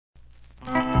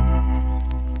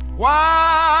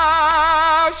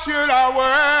Why should I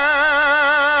worry?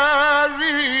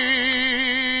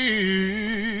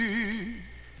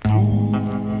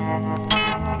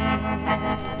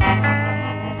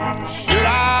 Should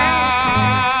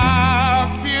I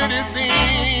fear this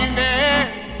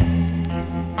evening?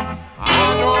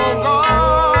 I know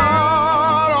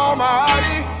God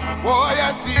Almighty, boy,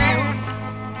 I see Him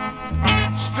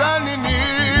standing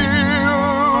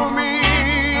near me,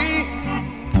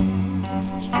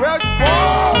 stretched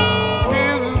forth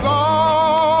His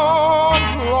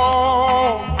arms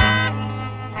long,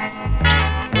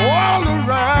 all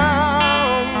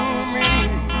around me.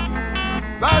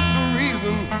 That's the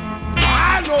reason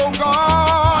I know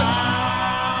God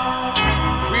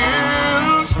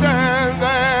will stand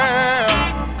there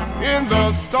in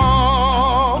the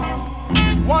storm.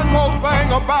 There's one more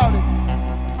thing about it.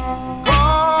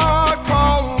 God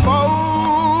called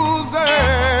Moses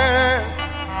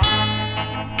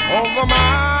on the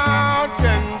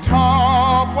mountain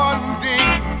top one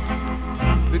day.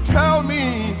 They tell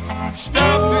me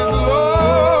stopped His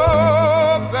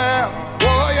love there.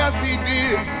 Oh, yes, He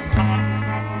did.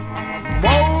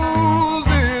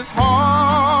 Moses'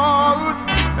 heart,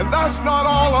 and that's not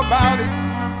all about it.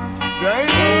 The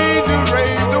angel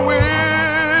raised the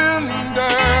wind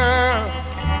there.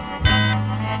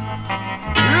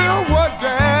 Hear what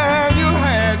Daniel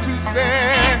had to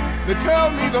say. They tell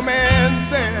me the man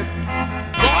said,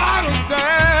 God will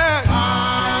stand.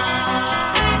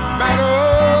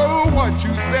 Matter what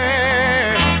you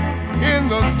say in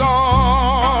the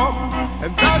storm.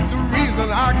 And that's the reason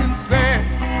I can say,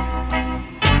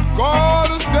 God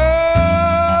will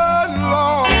stand,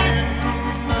 Lord,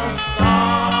 in the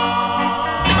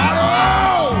storm.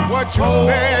 Matter what you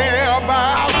say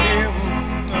about Him.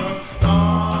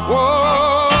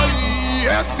 Oh,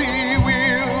 yes, He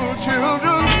will,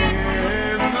 children.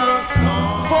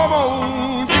 Come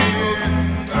on,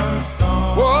 Jesus.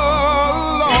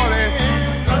 Oh, Lordy.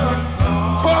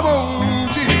 Come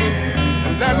on, Jesus.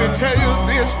 And let me tell you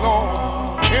this,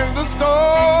 Lord. In the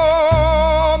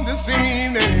storm this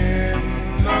evening,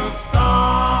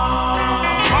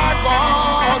 my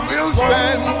God will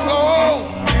stand close,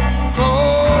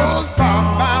 close by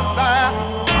my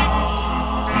side.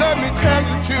 Let me tell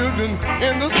you, children,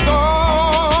 in the storm